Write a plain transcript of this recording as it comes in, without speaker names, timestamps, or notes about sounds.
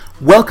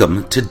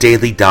Welcome to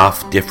Daily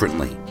Daf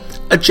Differently,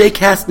 a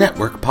JCast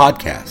Network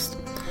podcast.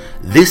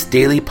 This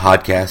daily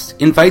podcast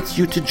invites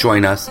you to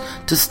join us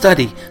to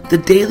study the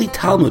daily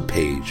Talmud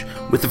page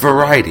with a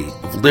variety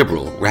of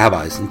liberal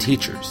rabbis and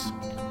teachers.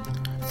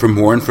 For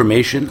more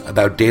information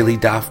about Daily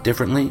Daf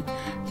Differently,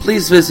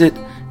 please visit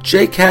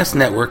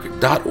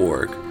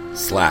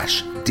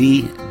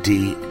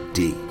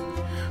jcastnetwork.org/DDD.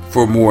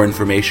 For more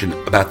information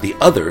about the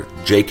other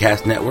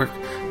JCast Network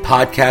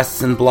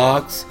podcasts and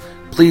blogs,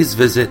 please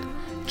visit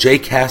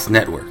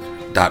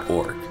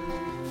jcastnetwork.org.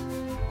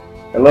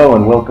 Hello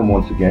and welcome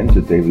once again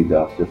to Daily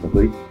Daf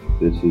Differently.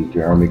 This is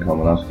Jeremy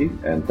Kalmanowski,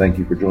 and thank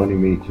you for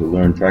joining me to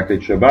learn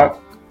Tractate Shabbat,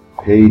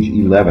 page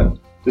 11.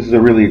 This is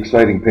a really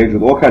exciting page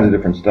with all kinds of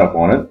different stuff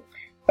on it.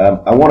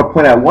 I want to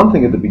point out one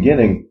thing at the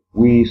beginning.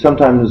 We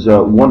sometimes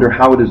wonder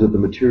how it is that the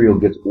material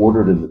gets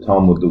ordered in the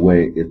Talmud the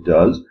way it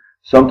does.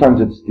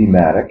 Sometimes it's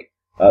thematic.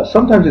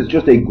 Sometimes it's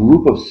just a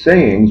group of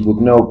sayings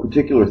with no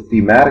particular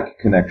thematic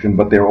connection,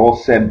 but they're all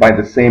said by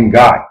the same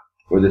guy,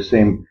 or the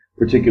same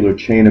particular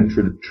chain of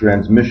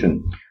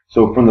transmission.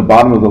 So from the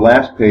bottom of the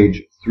last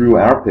page through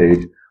our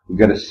page, we've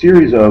got a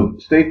series of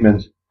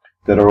statements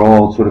that are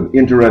all sort of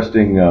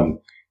interesting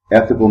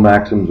ethical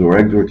maxims or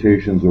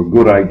exhortations or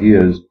good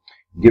ideas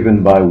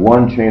given by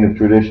one chain of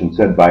tradition,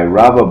 said by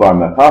Rava bar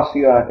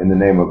Mechasya in the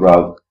name of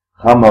Rav,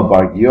 Chama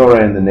bar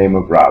Giora in the name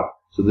of Rav.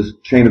 So this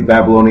chain of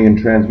Babylonian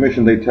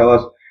transmission, they tell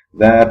us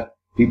that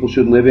people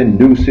should live in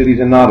new cities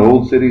and not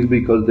old cities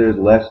because there's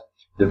less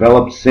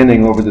developed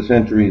sinning over the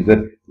centuries,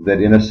 that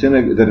in a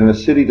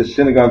city the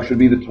synagogue should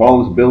be the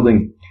tallest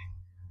building.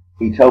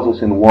 He tells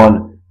us in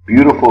one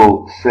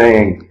beautiful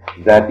saying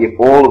that if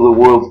all of the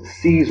world's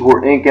seas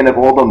were ink, and if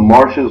all the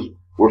marshes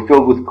were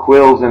filled with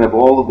quills, and if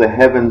all of the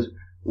heavens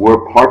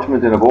were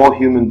parchment, and if all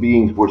human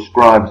beings were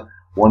scribes,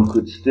 one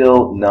could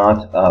still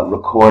not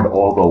record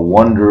all the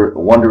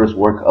wondrous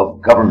work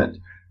of government.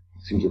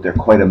 It seems that they're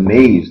quite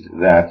amazed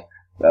that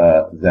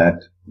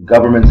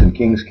governments and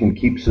kings can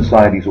keep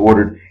societies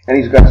ordered. And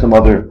he's got some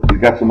other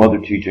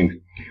teachings.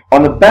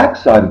 On the back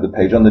side of the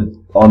page, on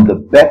the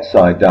bet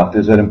side, Daf,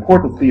 there's an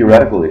important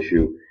theoretical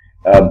issue.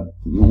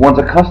 One's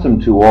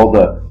accustomed to all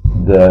the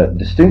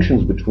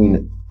distinctions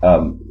between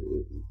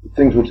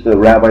things which the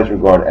rabbis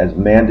regard as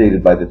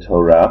mandated by the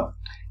Torah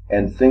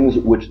and things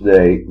which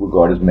they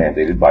regard as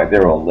mandated by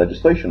their own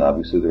legislation.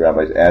 Obviously, the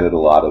rabbis added a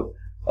lot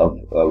of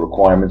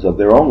requirements of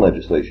their own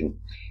legislation.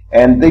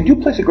 And they do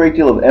place a great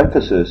deal of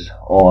emphasis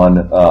on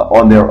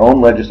their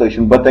own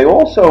legislation, but they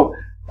also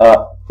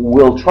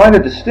will try to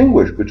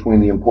distinguish between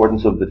the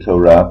importance of the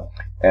Torah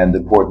and the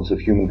importance of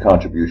human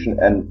contribution.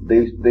 And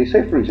they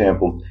say, for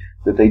example,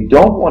 that they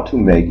don't want to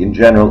make, in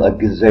general, a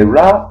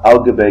gezerah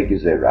al gevei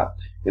gezerah.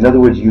 In other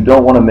words, you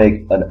don't want to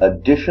make an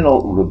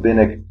additional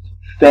rabbinic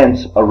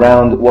fence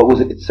around what was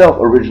itself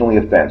originally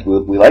a fence.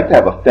 We like to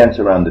have a fence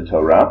around the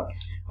Torah,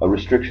 a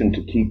restriction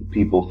to keep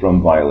people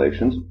from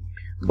violations.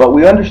 But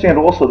we understand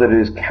also that it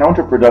is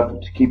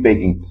counterproductive to keep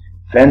making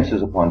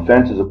fences upon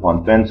fences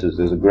upon fences.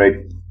 There's a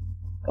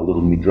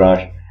little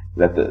midrash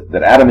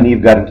that Adam and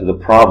Eve got into their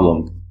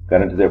problem.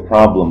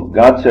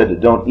 God said,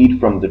 "Don't eat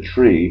from the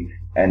tree,"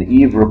 and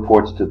Eve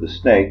reports to the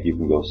snake. You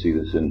can go see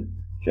this in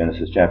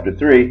Genesis chapter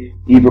 3.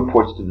 Eve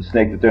reports to the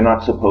snake that they're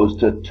not supposed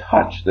to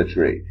touch the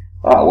tree.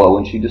 Well,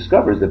 when she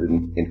discovers that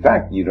in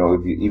fact,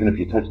 even if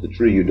you touch the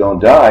tree, you don't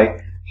die,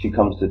 she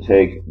comes to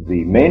take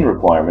the main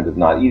requirement of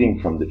not eating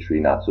from the tree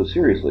not so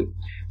seriously.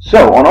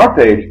 So, on our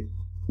page,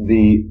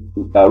 the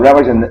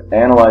rabbis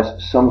analyze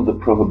some of the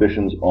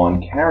prohibitions on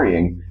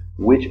carrying,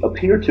 which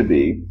appear to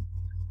be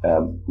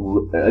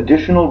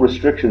additional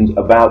restrictions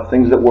about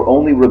things that were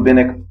only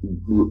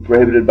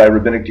prohibited by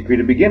rabbinic decree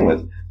to begin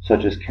with,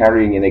 such as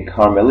carrying in a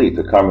Carmelit.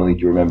 The Carmelit,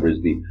 you remember, is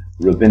the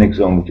rabbinic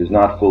zone, which is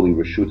not fully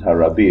Reshut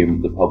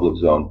HaRabim, the public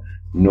zone,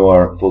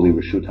 nor fully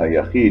Reshut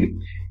HaYachid.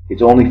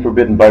 It's only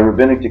forbidden by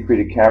rabbinic decree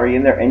to carry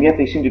in there, and yet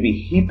they seem to be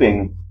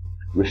heaping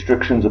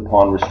restrictions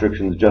upon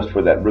restrictions just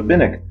for that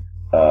rabbinic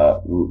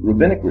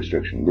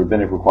restriction,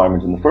 rabbinic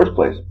requirements in the first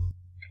place.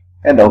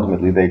 And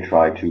ultimately they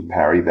try to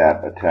parry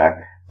that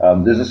attack.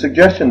 There's a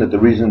suggestion that the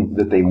reason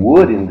that they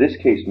would, in this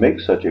case, make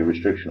such a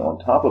restriction on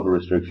top of a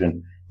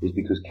restriction is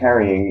because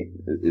carrying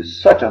is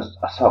such a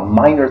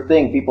minor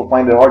thing. People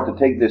find it hard to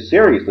take this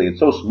seriously. It's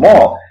so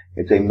small.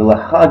 It's a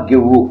melacha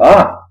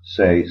geru'ah,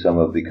 say some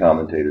of the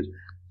commentators.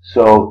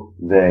 So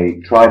they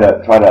try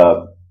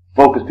to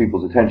focus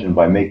people's attention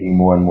by making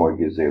more and more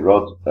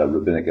gezerot,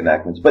 rabbinic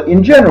enactments. But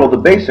in general, the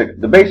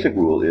basic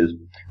rule is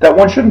that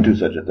one shouldn't do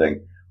such a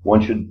thing.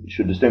 One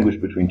should distinguish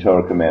between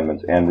Torah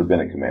commandments and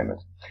rabbinic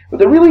commandments. But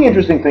the really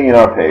interesting thing in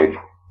our page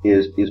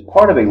is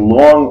part of a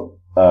long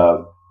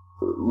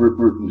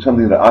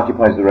something that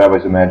occupies the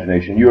rabbi's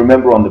imagination. You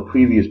remember on the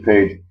previous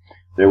page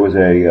there was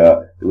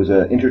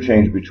an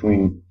interchange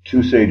between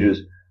two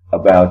sages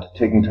about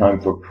taking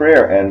time for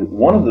prayer, and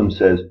one of them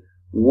says,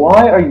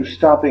 "Why are you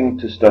stopping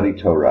to study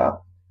Torah,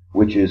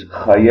 which is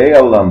Chayei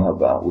Olam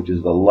Haba, which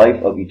is the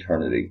life of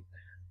eternity,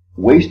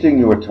 wasting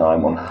your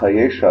time on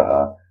Chayei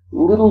Sha'ah,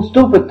 little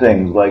stupid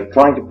things like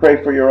trying to pray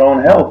for your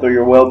own health or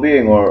your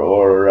well-being or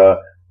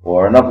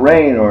or enough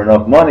rain, or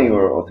enough money,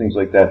 or things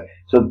like that.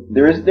 So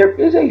there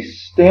is a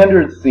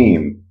standard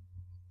theme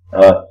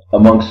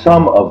among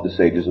some of the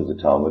sages of the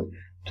Talmud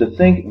to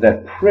think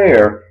that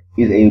prayer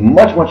is a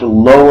much, much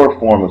lower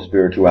form of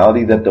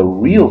spirituality, that the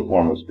real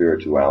form of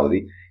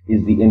spirituality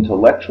is the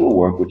intellectual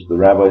work which the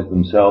rabbis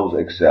themselves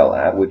excel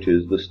at, which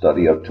is the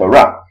study of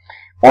Torah.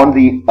 On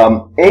the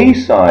A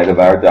side of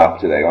our daf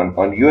today, on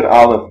Yud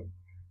Aleph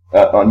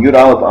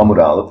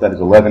Amud Aleph, that is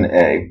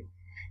 11a,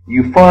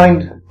 you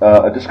find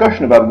a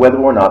discussion about whether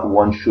or not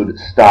one should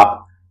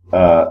stop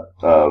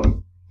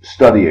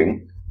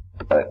studying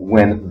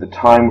when the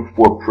time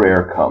for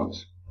prayer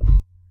comes.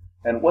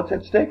 And what's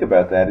at stake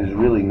about that is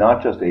really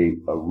not just a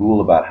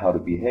rule about how to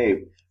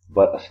behave,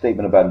 but a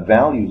statement about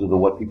values of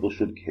what people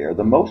should care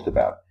the most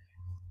about.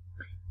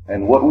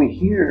 And what we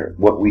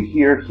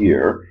hear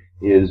here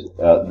is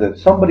that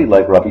somebody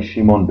like Rabbi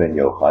Shimon ben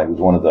Yochai, who's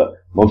one of the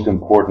most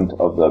important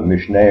of the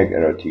Mishnaic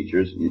era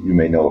teachers, you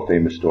may know a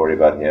famous story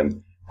about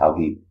him, how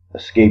he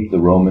escaped the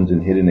Romans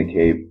and hid in a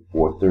cave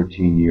for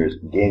 13 years,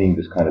 gaining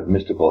this kind of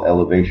mystical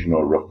elevation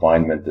or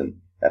refinement, and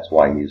that's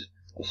why he's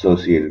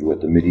associated with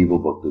the medieval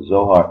book, the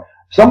Zohar.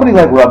 Somebody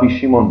like Rabbi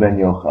Shimon ben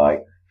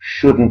Yochai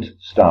shouldn't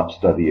stop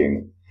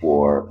studying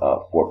for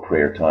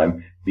prayer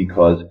time,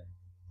 because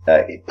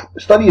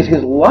study is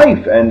his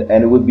life, and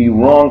it would be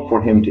wrong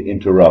for him to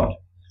interrupt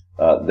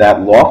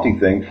that lofty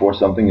thing for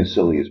something as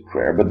silly as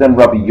prayer. But then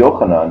Rabbi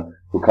Yochanan,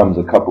 who comes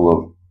a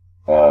couple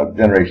of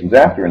generations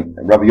after, and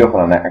Rabbi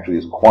Yochanan actually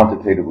is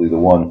quantitatively the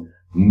one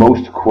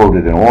most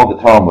quoted in all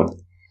the Talmud,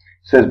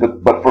 says,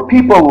 but for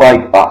people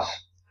like us,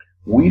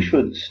 we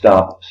should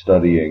stop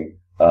studying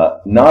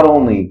not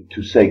only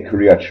to say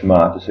Kriyat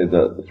Shema, to say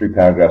the 3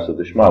 paragraphs of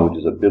the Shema, which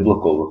is a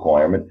biblical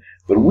requirement,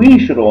 but we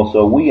should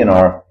also, we in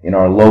our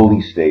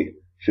lowly state,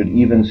 should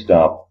even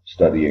stop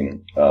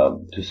studying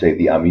to say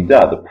the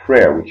Amidah, the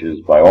prayer, which is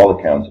by all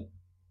accounts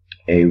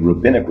a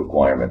rabbinic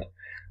requirement.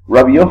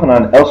 Rabbi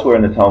Yochanan elsewhere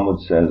in the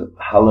Talmud says,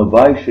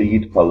 Halavai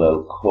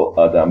sheyitpalel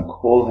adam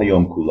kol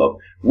hayom kulav.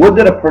 Would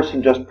that a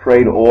person just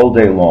prayed all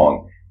day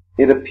long.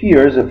 It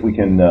appears, if we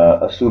can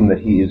assume that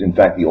he is in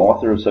fact the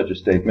author of such a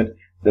statement,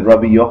 that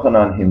Rabbi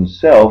Yochanan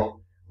himself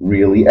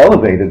really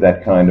elevated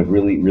that kind of,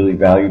 really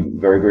valued,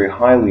 very, very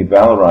highly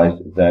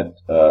valorized that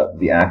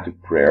the act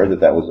of prayer,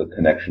 that was a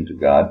connection to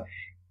God,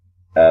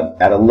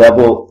 at a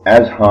level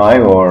as high,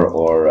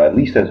 or at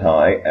least as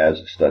high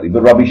as study.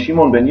 But Rabbi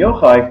Shimon ben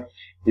Yochai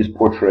is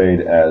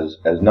portrayed as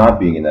not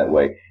being in that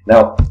way.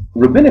 Now,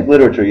 rabbinic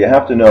literature, you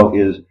have to know,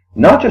 is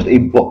not just a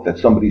book that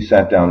somebody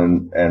sat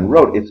down and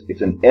wrote.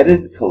 It's an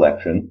edited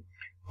collection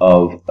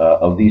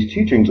of these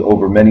teachings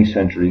over many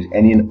centuries.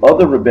 And in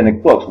other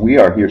rabbinic books, we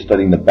are here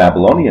studying the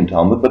Babylonian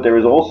Talmud, but there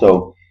is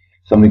also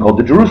something called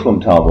the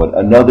Jerusalem Talmud,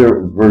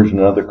 another version,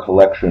 another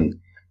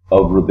collection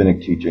of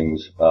rabbinic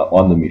teachings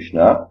on the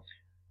Mishnah.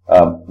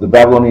 The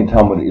Babylonian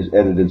Talmud is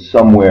edited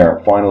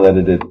somewhere, finally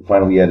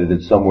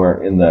edited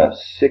somewhere in the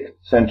 6th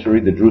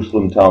century. The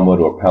Jerusalem Talmud,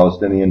 or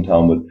Palestinian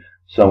Talmud,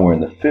 somewhere in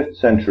the 5th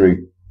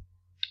century.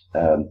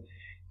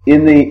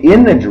 In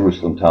the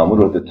Jerusalem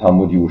Talmud, or the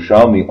Talmud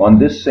Yerushalmi, on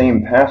this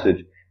same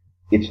passage,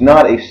 it's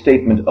not a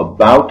statement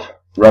about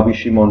Rabbi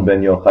Shimon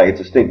ben Yochai.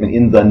 It's a statement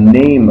in the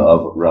name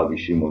of Rabbi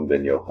Shimon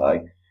ben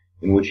Yochai,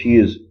 in which he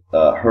is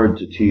heard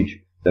to teach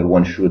that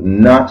one should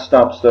not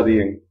stop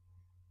studying,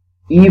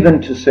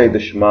 even to say the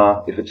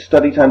Shema. If it's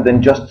study time,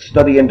 then just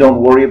study and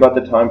don't worry about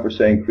the time for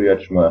saying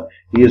Kriyat Shema.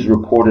 He is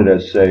reported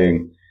as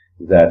saying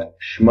that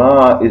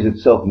Shema is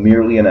itself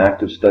merely an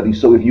act of study.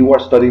 So if you are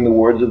studying the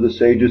words of the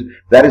sages,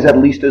 that is at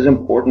least as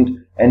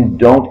important, and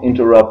don't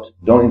interrupt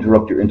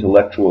your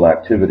intellectual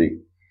activity.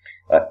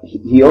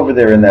 He over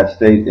there in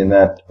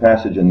that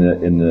passage in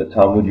the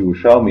Talmud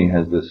Yerushalmi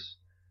has this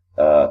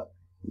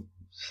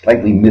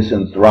slightly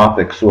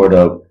misanthropic sort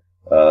of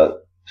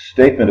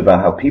statement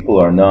about how people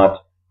are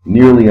not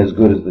nearly as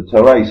good as the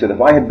Torah. He said,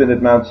 if I had been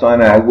at Mount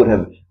Sinai, I would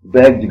have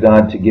begged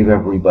God to give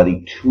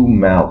everybody 2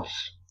 mouths.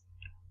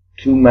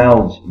 2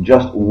 mouths,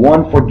 just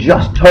one for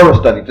just Torah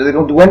study. So they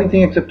don't do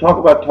anything except talk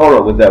about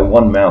Torah with that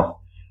one mouth,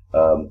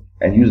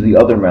 and use the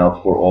other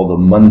mouth for all the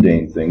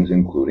mundane things,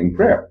 including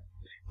prayer.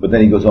 But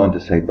then he goes on to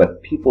say,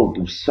 but people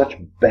do such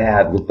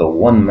bad with the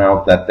one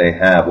mouth that they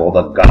have, all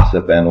the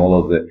gossip and all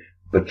of the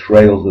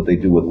betrayals that they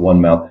do with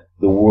one mouth,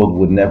 the world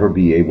would never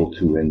be able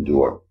to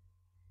endure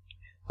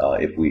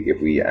if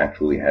we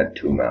actually had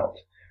 2 mouths.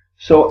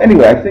 So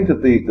anyway, I think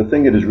that the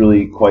thing that is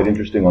really quite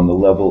interesting on the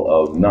level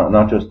of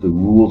not just the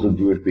rules of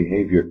Jewish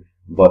behavior,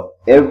 but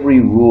every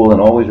rule,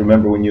 and always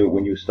remember when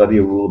you study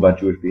a rule about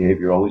Jewish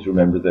behavior, always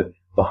remember that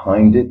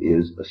behind it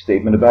is a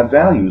statement about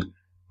values.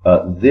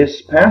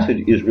 This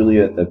passage is really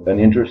an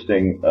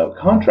interesting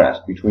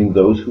contrast between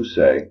those who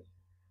say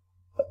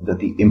that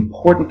the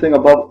important thing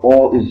above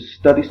all is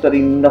study,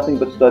 nothing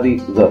but study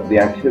the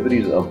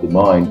activities of the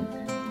mind,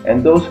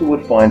 and those who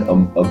would find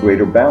a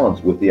greater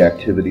balance with the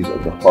activities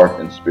of the heart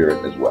and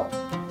spirit as well.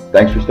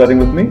 Thanks for studying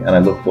with me, and I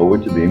look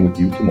forward to being with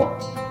you tomorrow.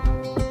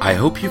 I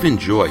hope you've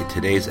enjoyed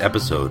today's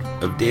episode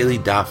of Daily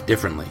Daf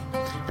Differently,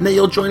 and that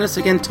you'll join us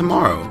again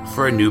tomorrow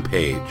for a new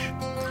page.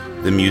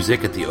 The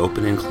music at the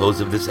open and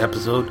close of this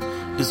episode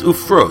is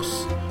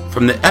Ufros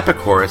from the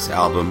Epichorus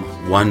album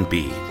One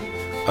Bead,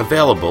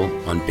 available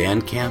on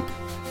Bandcamp,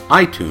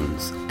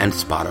 iTunes, and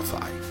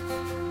Spotify.